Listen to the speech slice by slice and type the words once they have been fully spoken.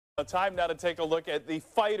Time now to take a look at the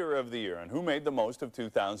fighter of the year and who made the most of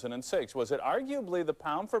 2006. Was it arguably the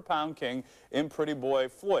pound-for-pound king in Pretty Boy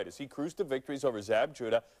Floyd as he cruised to victories over Zab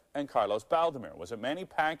Judah and Carlos Baldomir? Was it Manny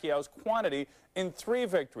Pacquiao's quantity in 3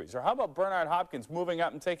 victories? Or how about Bernard Hopkins moving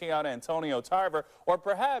up and taking out Antonio Tarver? Or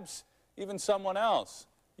perhaps even someone else?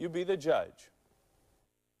 You be the judge.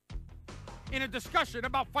 In a discussion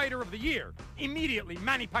about fighter of the year, immediately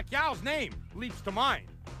Manny Pacquiao's name leaps to mind.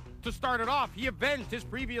 To start it off, he avenged his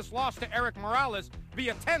previous loss to Erik Morales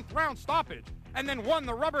via 10th round stoppage and then won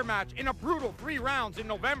the rubber match in a brutal 3 rounds in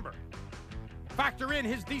November. Factor in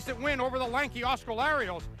his decent win over the lanky Oscar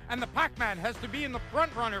Larios, and the Pac-Man has to be in the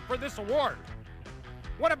front runner for this award.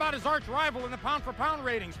 What about his arch rival in the pound-for-pound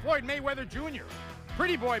ratings, Floyd Mayweather Jr.?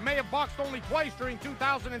 Pretty Boy may have boxed only twice during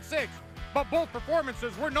 2006, but both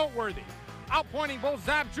performances were noteworthy, outpointing both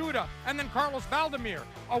Zab Judah and then Carlos Baldomir,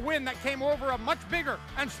 a win that came over a much bigger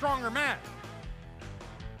and stronger man.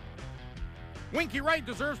 Winky Wright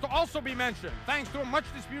deserves to also be mentioned, thanks to a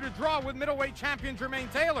much-disputed draw with middleweight champion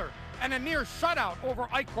Jermaine Taylor and a near shutout over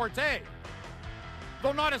Ike Corte.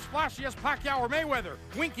 Though not as flashy as Pacquiao or Mayweather,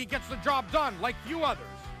 Winky gets the job done like few others.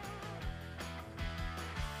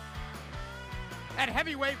 At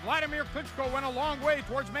heavyweight, Vladimir Klitschko went a long way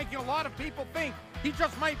towards making a lot of people think he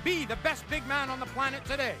just might be the best big man on the planet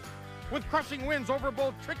today. With crushing wins over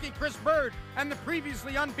both tricky Chris Bird and the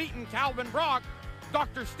previously unbeaten Calvin Brock,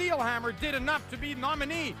 Dr. Steelhammer did enough to be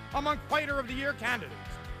nominee among Fighter of the Year candidates.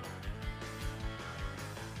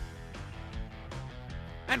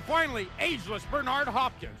 And finally, ageless Bernard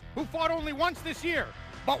Hopkins, who fought only once this year.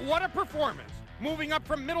 But what a performance, moving up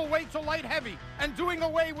from middleweight to light heavy and doing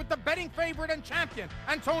away with the betting favorite and champion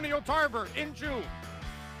Antonio Tarver in June.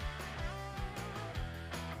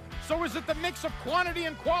 So is it the mix of quantity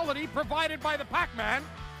and quality provided by the Pac-Man,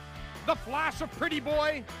 the flash of Pretty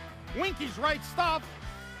Boy, Winky's right stuff,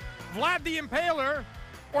 Vlad the Impaler,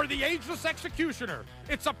 or the ageless executioner?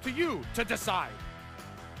 It's up to you to decide.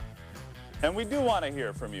 And we do want to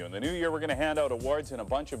hear from you. In the new year, we're going to hand out awards in a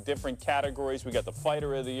bunch of different categories. We got the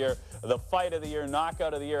Fighter of the Year, the Fight of the Year,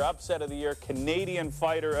 Knockout of the Year, Upset of the Year, Canadian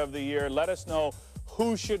Fighter of the Year. Let us know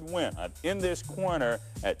who should win in this corner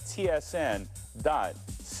at tsn.ca.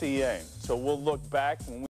 So we'll look back when we